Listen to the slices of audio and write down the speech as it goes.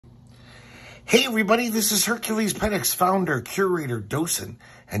Hey everybody, this is herculespetix, founder, curator, docent,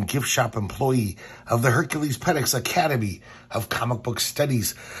 and gift shop employee of the herculespetix Academy of Comic Book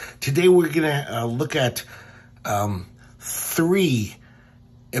Studies. Today we're going to look at three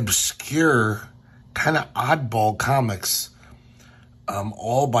obscure, kind of oddball comics,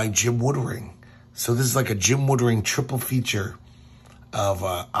 all by Jim Woodring. So this is like a Jim Woodring triple feature of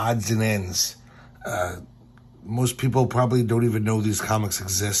odds and ends. Most people probably don't even know these comics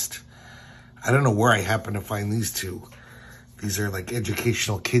exist. I don't know where I happen to find these two. These are like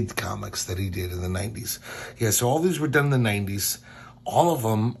educational kid comics that he did in the 90s. Yeah, so all these were done in the 90s. All of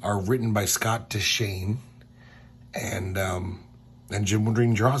them are written by Scott DeShane, and Jim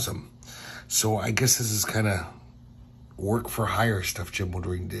Woodring draws them. So I guess this is kind of work for hire stuff Jim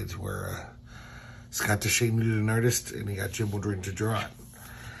Woodring did, where Scott DeShane needed an artist and he got Jim Woodring to draw it.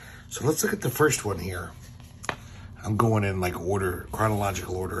 So let's look at the first one here. I'm going in like order,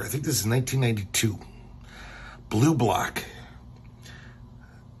 chronological order. I think this is 1992. Blue Block,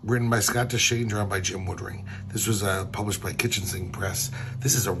 written by Scott DeShane, drawn by Jim Woodring. This was published by Kitchen Sink Press.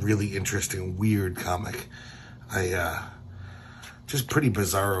 This is a really interesting, weird comic. Just pretty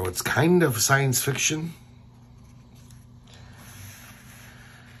bizarro. It's kind of science fiction.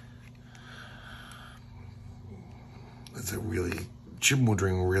 It's a really, Jim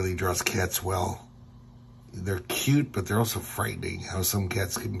Woodring really draws cats well. They're cute, but they're also frightening, how some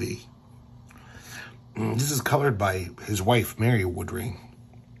cats can be. This is colored by his wife, Mary Woodring.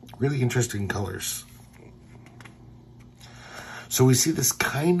 Really interesting colors. So we see this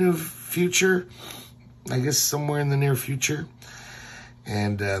kind of future, I guess somewhere in the near future.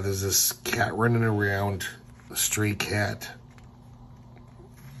 And there's this cat running around, a stray cat.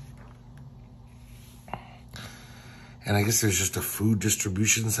 And I guess there's just a food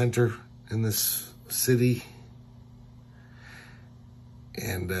distribution center in this city,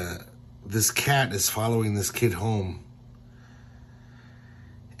 and this cat is following this kid home,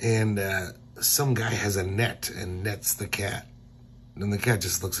 and some guy has a net and nets the cat, and the cat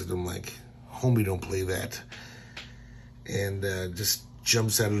just looks at him like, homie, don't play that, and just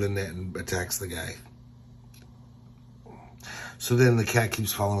jumps out of the net and attacks the guy. So then the cat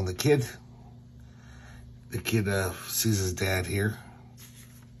keeps following the kid. The kid sees his dad here,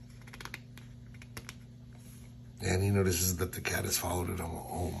 and he notices that the cat has followed it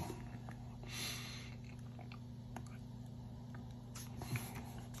home.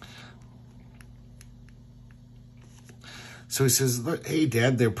 So he says, look, hey,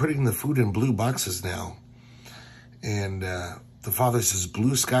 Dad, they're putting the food in blue boxes now. And the father says,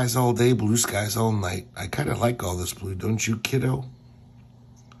 blue skies all day, blue skies all night. I kind of like all this blue, don't you, kiddo?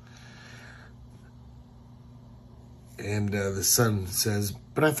 And the son says,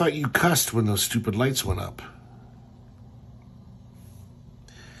 but I thought you cussed when those stupid lights went up.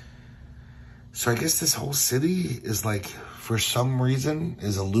 So I guess this whole city is like, for some reason,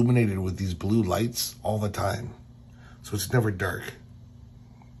 is illuminated with these blue lights all the time. So it's never dark.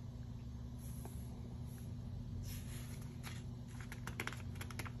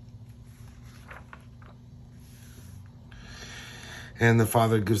 And the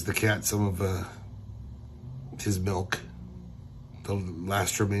father gives the cat some of his milk. The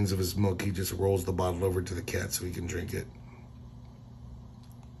last remains of his milk, he just rolls the bottle over to the cat so he can drink it.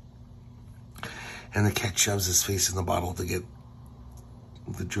 And the cat shoves his face in the bottle to get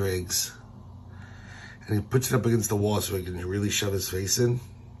the dregs. And he puts it up against the wall so he can really shove his face in.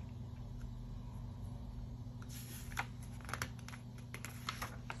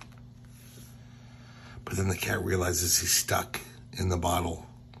 But then the cat realizes he's stuck in the bottle.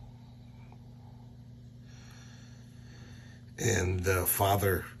 And the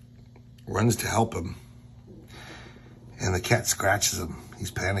father runs to help him. And the cat scratches him. He's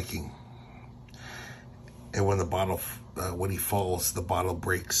panicking. And when when he falls, the bottle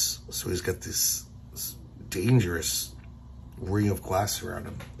breaks. So he's got this dangerous ring of glass around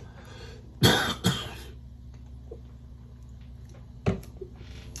him.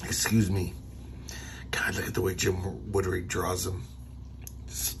 Excuse me. God, look at the way Jim Woodring draws him.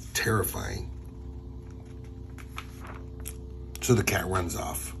 It's terrifying. So the cat runs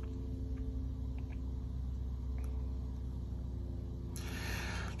off.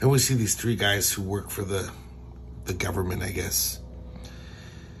 Then we see these three guys who work for the government, I guess.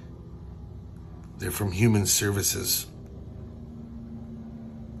 They're from Human Services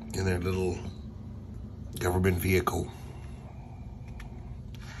in their little government vehicle.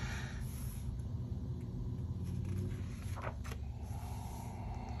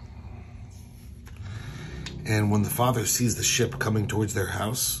 And when the father sees the ship coming towards their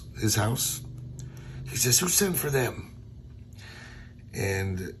house, his house, he says, who sent for them?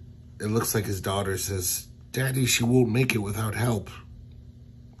 And it looks like his daughter says, "Daddy, she won't make it without help."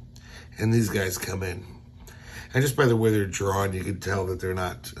 And these guys come in. And just by the way they're drawn, you can tell that they're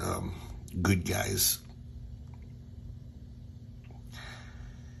not good guys.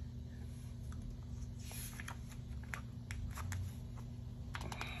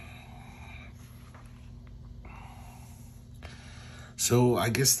 So I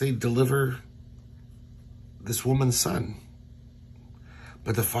guess they deliver this woman's son.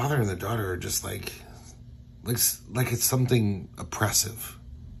 But the father and the daughter are just like it's something oppressive.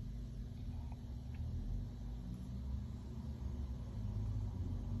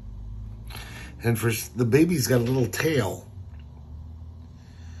 And for the baby's got a little tail.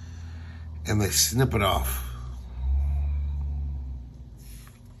 And they snip it off.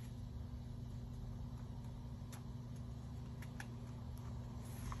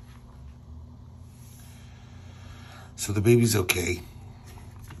 So the baby's okay.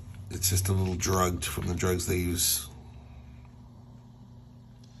 It's just a little drugged from the drugs they use.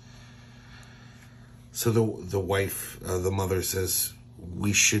 So the wife, the mother says,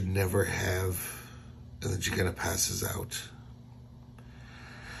 "We should never have," and then she kind of passes out.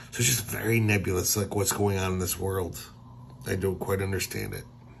 So it's just very nebulous, like what's going on in this world. I don't quite understand it.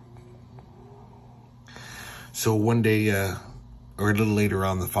 So one day, or a little later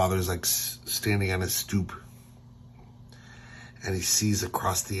on, the father's like standing on his stoop. And he sees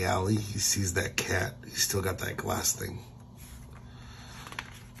across the alley, he sees that cat. He's still got that glass thing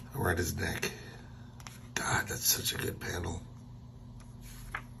around his neck. God, that's such a good panel.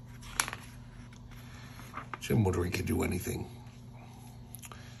 Jim Woodring can do anything.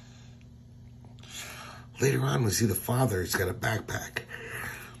 Later on, we see the father. He's got a backpack.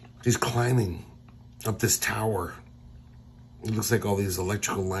 He's climbing up this tower. It looks like all these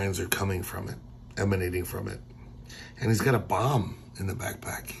electrical lines are coming from it, emanating from it. And he's got a bomb in the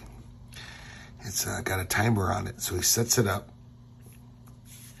backpack. It's got a timer on it. So he sets it up.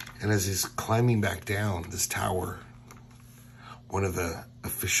 And as he's climbing back down this tower, one of the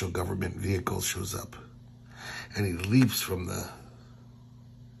official government vehicles shows up. And he leaps from the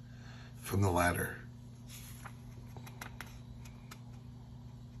ladder.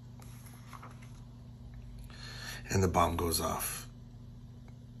 And the bomb goes off.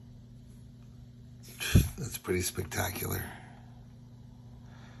 That's pretty spectacular.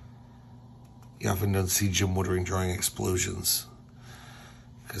 You often don't see Jim Woodring drawing explosions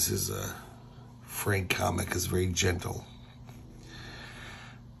because his frank comic is very gentle.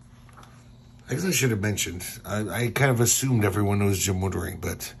 I guess I should have mentioned, I kind of assumed everyone knows Jim Woodring,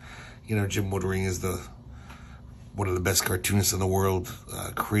 but, you know, Jim Woodring is one of the best cartoonists in the world,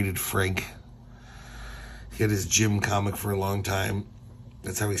 created Frank. He had his Jim comic for a long time.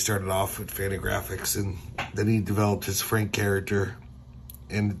 That's how he started off with Fantagraphics, and then he developed his Frank character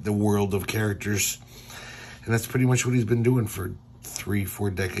and the world of characters. And that's pretty much what he's been doing for 3-4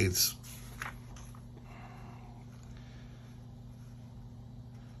 decades.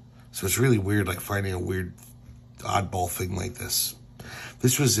 So it's really weird, like finding a weird oddball thing like this.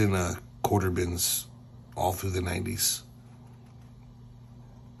 This was in quarter bins all through the 90s.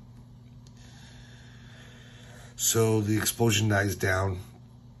 So the explosion dies down.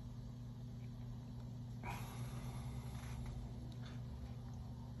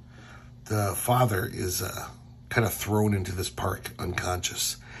 The father is kind of thrown into this park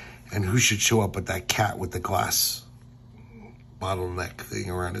unconscious. And who should show up but that cat with the glass bottleneck thing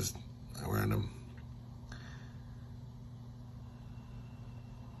around him.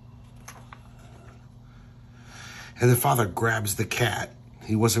 And the father grabs the cat.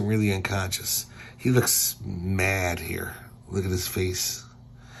 He wasn't really unconscious. He looks mad here. Look at his face.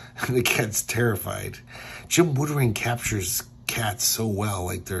 The cat's terrified. Jim Woodring captures cats so well,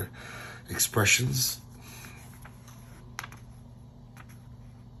 like their expressions.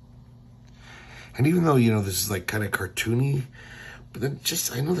 And even though, you know, this is like kind of cartoony, but then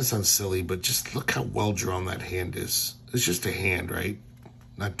just, I know this sounds silly, but just look how well drawn that hand is. It's just a hand, right?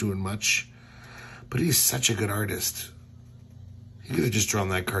 Not doing much. But he's such a good artist. He could have just drawn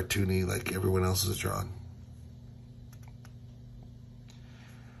that cartoony like everyone else has drawn.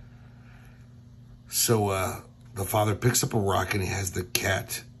 So the father picks up a rock and he has the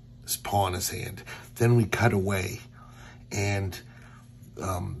cat's paw in his hand. Then we cut away, and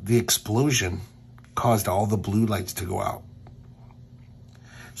the explosion caused all the blue lights to go out.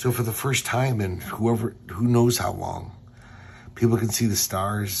 So for the first time in who knows how long, people can see the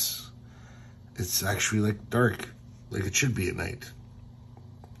stars. It's actually like dark, like it should be at night.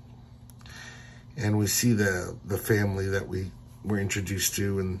 And we see the family that we were introduced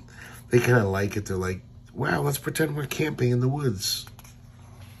to, and they kind of like it. They're like, wow, let's pretend we're camping in the woods.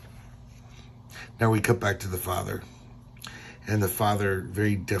 Now we cut back to the father. And the father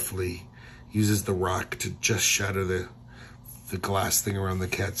very deftly uses the rock to just shatter the glass thing around the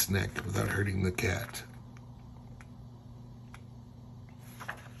cat's neck without hurting the cat.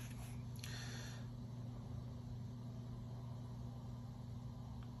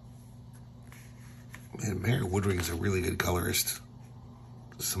 Man, Mary Woodring's a really good colorist.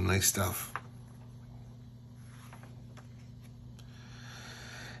 Some nice stuff.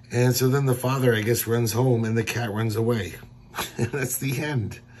 And so then the father, I guess, runs home and the cat runs away. That's the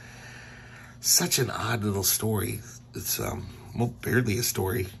end. Such an odd little story. It's, well, barely a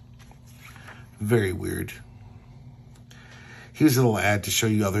story. Very weird. Here's a little ad to show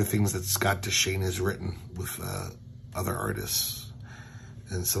you other things that Scott DeShane has written with other artists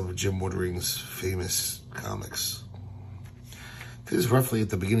and some of Jim Woodring's famous comics. This is roughly at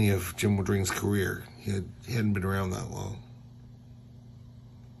the beginning of Jim Woodring's career. He hadn't been around that long.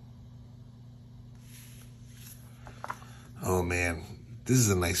 Oh man, this is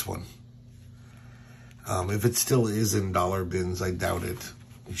a nice one. If it still is in dollar bins, I doubt it.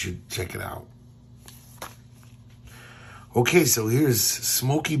 You should check it out. Okay, so here's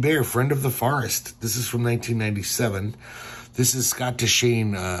Smokey Bear, Friend of the Forest. This is from 1997. This is Scott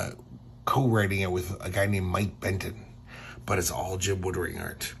DeShane co-writing it with a guy named Mike Benton, but it's all Jim Woodring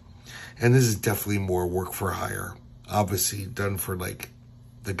art. And this is definitely more work for hire. Obviously done for like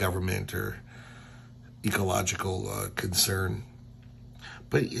the government or ecological concern.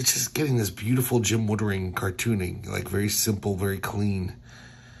 But it's just getting this beautiful Jim Woodring cartooning, like very simple, very clean.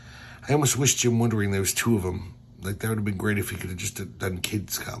 I almost wish Jim Woodring, there was two of them. Like that would have been great if he could have just done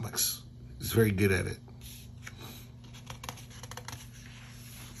kids comics. He's very good at it.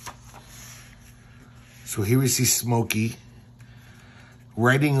 So here we see Smokey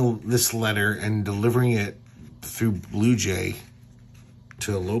writing this letter and delivering it through Blue Jay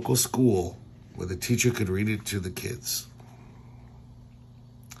to a local school where the teacher could read it to the kids.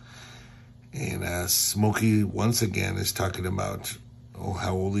 And Smokey, once again, is talking about, oh,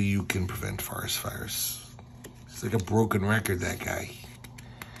 how only you can prevent forest fires. It's like a broken record, that guy.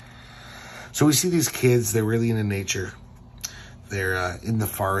 So we see these kids, they're really into nature. They're in the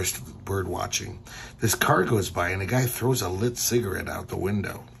forest bird watching. This car goes by and a guy throws a lit cigarette out the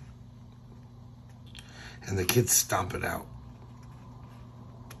window. And the kids stomp it out.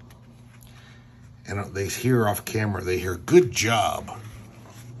 And they hear off camera, they hear, "Good job."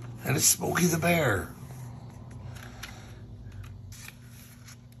 And it's Smokey the Bear.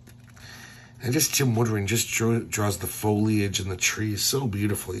 And just Jim Woodring just draws the foliage and the trees so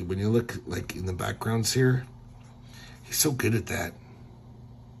beautifully. When you look like in the backgrounds here, he's so good at that.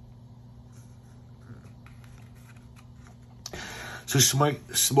 So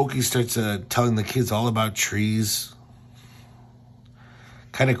Smokey starts telling the kids all about trees.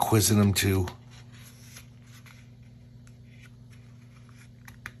 Kind of quizzing them too.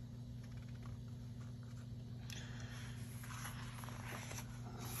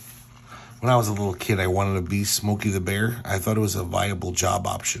 When I was a little kid, I wanted to be Smokey the Bear. I thought it was a viable job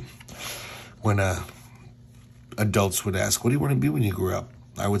option. When adults would ask, "What do you want to be when you grow up?"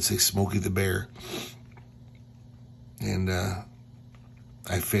 I would say Smokey the Bear. And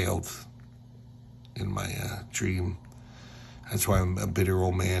I failed in my dream. That's why I'm a bitter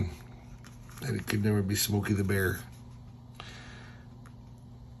old man. And it could never be Smokey the Bear.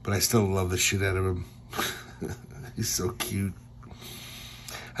 But I still love the shit out of him. He's so cute.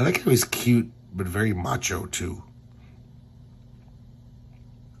 I like how he's cute, but very macho, too.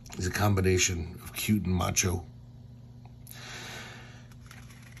 He's a combination of cute and macho.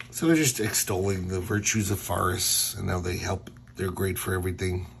 So they're just extolling the virtues of forests and how they're great for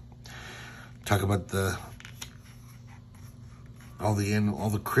everything. Talk about all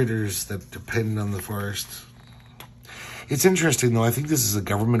the critters that depend on the forest. It's interesting, though. I think this is a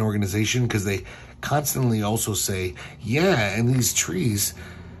government organization because they constantly also say, yeah, and these trees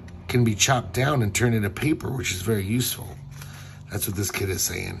can be chopped down and turned into paper, which is very useful. That's what this kid is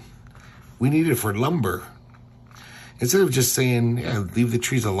saying. We need it for lumber. Instead of just saying, yeah, leave the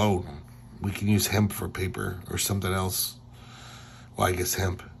trees alone. We can use hemp for paper or something else. Well, I guess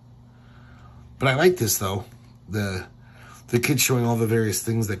hemp. But I like this, though. The kid's showing all the various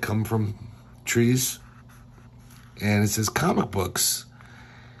things that come from trees. And it says comic books.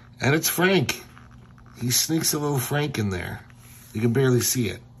 And it's Frank. He sneaks a little Frank in there. You can barely see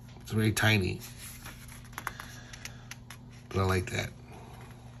it. It's very tiny. But I like that.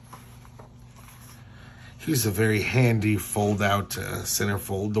 Here's a very handy fold-out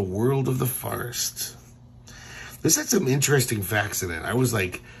centerfold, The World of the Forest. This had some interesting facts in it.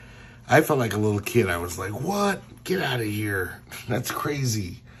 I felt like a little kid. I was like, what? Get out of here. That's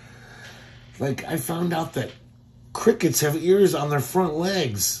crazy. Like, I found out that crickets have ears on their front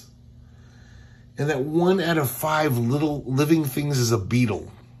legs. And that 1 out of 5 little living things is a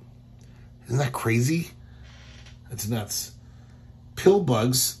beetle. Isn't that crazy? That's nuts. Pill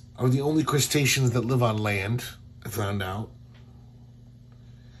bugs are the only crustaceans that live on land, I found out.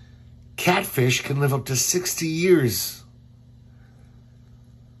 Catfish can live up to 60 years.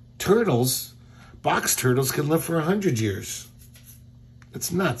 Turtles, box turtles, can live for 100 years.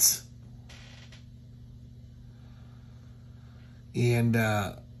 It's nuts. And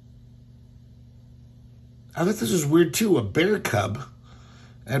I thought this was weird too. A bear cub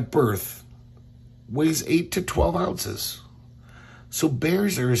at birth weighs 8 to 12 ounces. So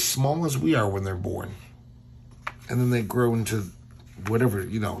bears are as small as we are when they're born. And then they grow into whatever,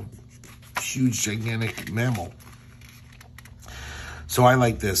 you know, huge, gigantic mammal. So I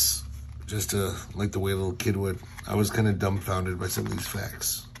like this, just like the way a little kid would. I was kind of dumbfounded by some of these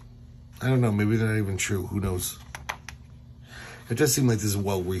facts. I don't know, maybe they're not even true. Who knows? It does seem like this is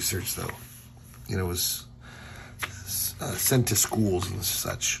well-researched, though. You know, it was sent to schools and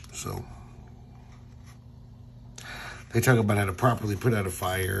such, so. They talk about how to properly put out a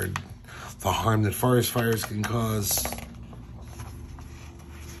fire and the harm that forest fires can cause.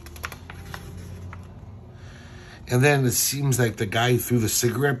 And then it seems like the guy who threw the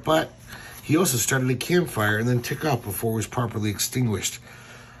cigarette butt, he also started a campfire and then took off before it was properly extinguished.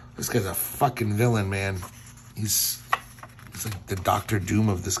 This guy's a fucking villain, man. He's like the Dr. Doom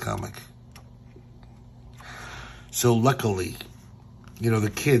of this comic. So luckily, you know, the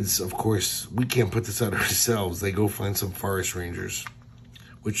kids, of course, we can't put this out ourselves. They go find some forest rangers,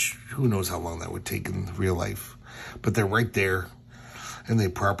 which who knows how long that would take in real life. But they're right there, and they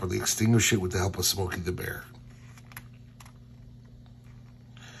properly extinguish it with the help of Smokey the Bear.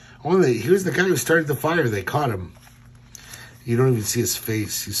 Here's the guy who started the fire. They caught him. You don't even see his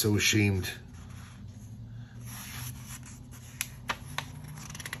face. He's so ashamed.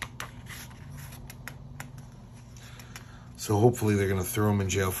 So hopefully they're going to throw him in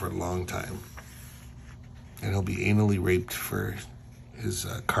jail for a long time. And he'll be anally raped for his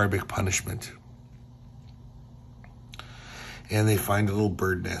karmic punishment. And they find a little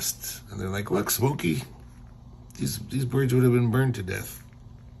bird nest. And they're like, look, Smokey, these birds would have been burned to death.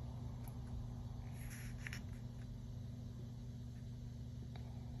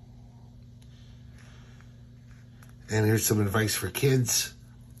 And here's some advice for kids.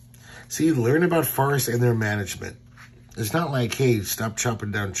 See, learn about forests and their management. It's not like, hey, stop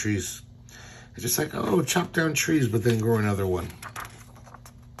chopping down trees. It's just like, oh, chop down trees, but then grow another one.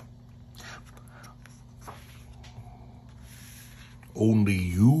 Only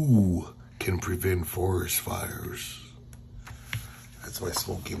you can prevent forest fires. That's my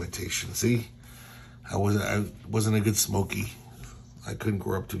Smokey imitation. See? I wasn't a good Smokey. I couldn't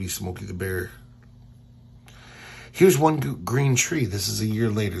grow up to be Smokey the Bear. Here's one green tree. This is a year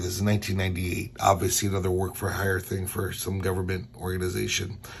later. This is 1998. Obviously another work for hire thing for some government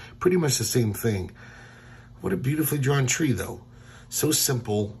organization. Pretty much the same thing. What a beautifully drawn tree, though. So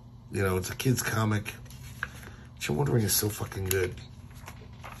simple. You know, it's a kid's comic. Jim Woodring is so fucking good.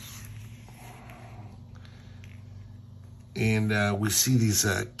 And we see these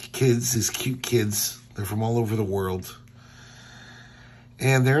kids, these cute kids. They're from all over the world.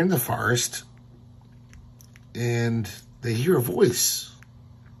 And they're in the forest. And they hear a voice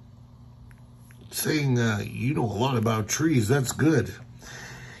saying, you know a lot about trees, that's good.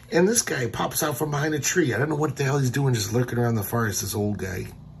 And this guy pops out from behind a tree. I don't know what the hell he's doing, just lurking around the forest, this old guy.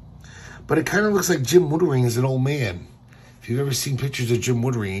 But it kind of looks like Jim Woodring is an old man. If you've ever seen pictures of Jim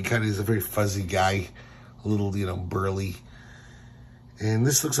Woodring, he kind of is a very fuzzy guy, a little, you know, burly. And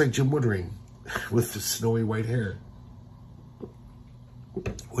this looks like Jim Woodring with the snowy white hair.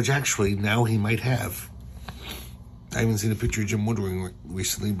 Which actually, now he might have. I haven't seen a picture of Jim Woodring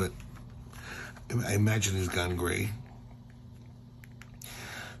recently, but I imagine he's gone gray.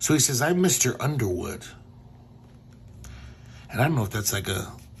 So he says, I'm Mr. Underwood. And I don't know if that's like a,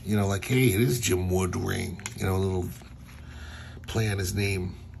 you know, like, hey, it is Jim Woodring. You know, a little play on his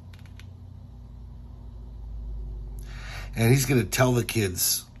name. And he's going to tell the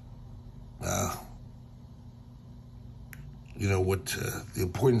kids, you know, what the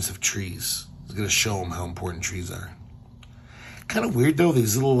importance of trees. He's going to show them how important trees are. Kind of weird, though,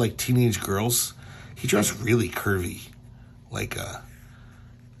 these little, like, teenage girls. He draws really curvy. Like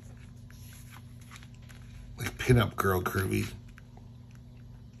pinup girl curvy.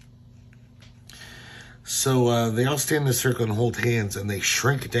 So they all stand in a circle and hold hands, and they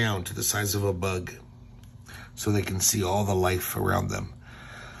shrink down to the size of a bug so they can see all the life around them.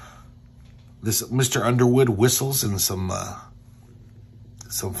 This Mr. Underwood whistles in some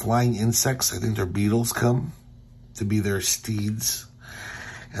some flying insects. I think they're beetles come to be their steeds.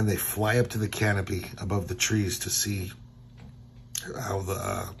 And they fly up to the canopy above the trees to see how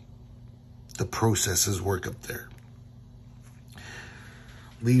the processes work up there.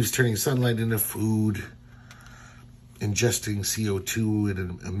 Leaves turning sunlight into food, ingesting CO2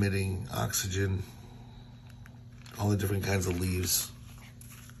 and emitting oxygen, all the different kinds of leaves.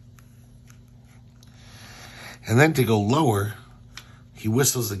 And then to go lower, he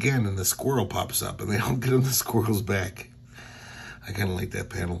whistles again and the squirrel pops up and they all get on the squirrel's back. I kind of like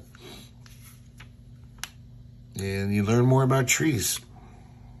that panel. And you learn more about trees.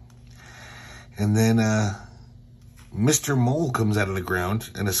 And then Mr. Mole comes out of the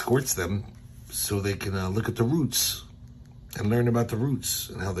ground and escorts them so they can look at the roots and learn about the roots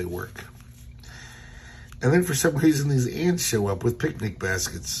and how they work. And then for some reason, these ants show up with picnic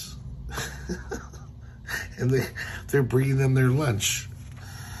baskets. And they're bringing them their lunch.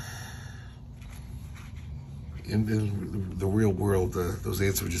 In the real world, those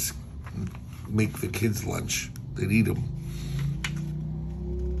ants would just make the kids' lunch. They'd eat them.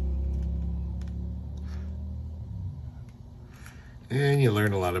 And you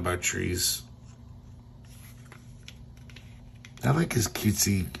learn a lot about trees. I like his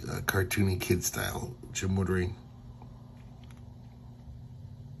cutesy, cartoony kid style, Jim Woodring.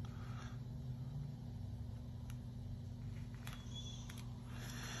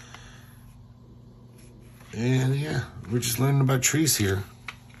 And yeah, we're just learning about trees here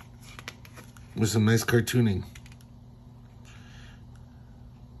with some nice cartooning.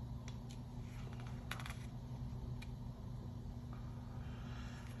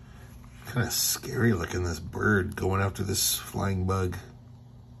 Kind of scary looking, this bird going after this flying bug.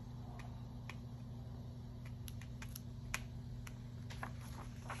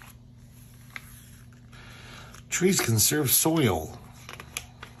 Trees conserve soil.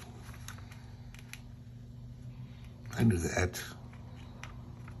 I knew that.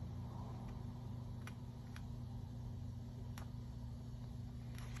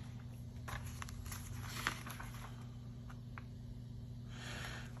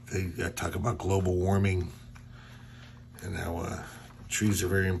 They talk about global warming and how trees are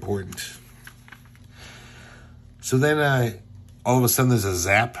very important. So then all of a sudden there's a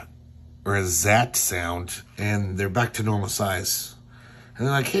zap or a zat sound and they're back to normal size. And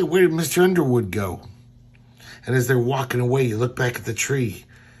they're like, hey, where did Mr. Underwood go? And as they're walking away, you look back at the tree.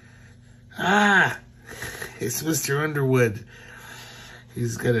 Ah, it's Mr. Underwood.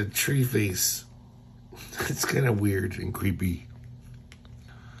 He's got a tree face. It's kind of weird and creepy.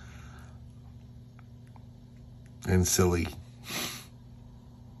 And silly.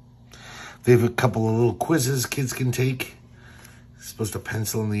 They have a couple of little quizzes kids can take. You're supposed to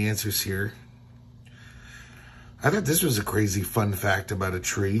pencil in the answers here. I thought this was a crazy fun fact about a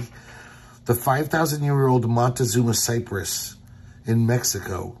tree. The 5,000-year-old Montezuma cypress in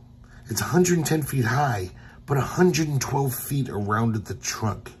Mexico. It's 110 feet high, but 112 feet around at the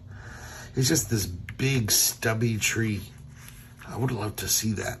trunk. It's just this big, stubby tree. I would love to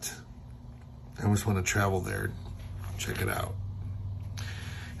see that. I always want to travel there and check it out.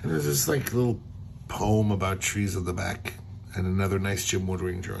 And there's this like little poem about trees on the back and another nice Jim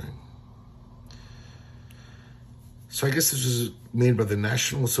Woodring drawing. So I guess this was made by the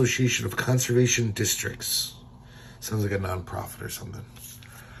National Association of Conservation Districts. Sounds like a nonprofit or something.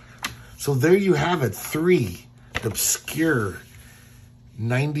 So there you have it. 3 obscure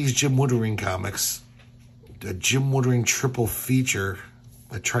 90s Jim Woodring comics. A Jim Woodring triple feature.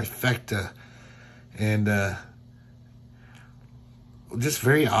 A trifecta. And just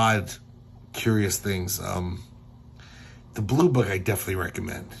very odd, curious things. The Blue Book I definitely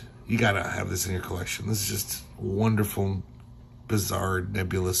recommend. You gotta have this in your collection. This is just a wonderful, bizarre,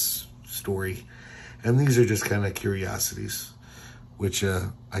 nebulous story. And these are just kind of curiosities, which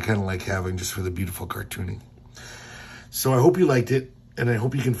I kind of like having just for the beautiful cartooning. So I hope you liked it, and I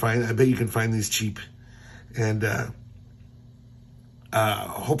hope you can find, I bet you can find these cheap. And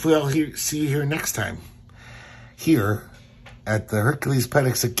hopefully I'll see you here next time, here at the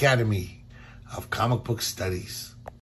Herculespetix Academy of Comic Book Studies.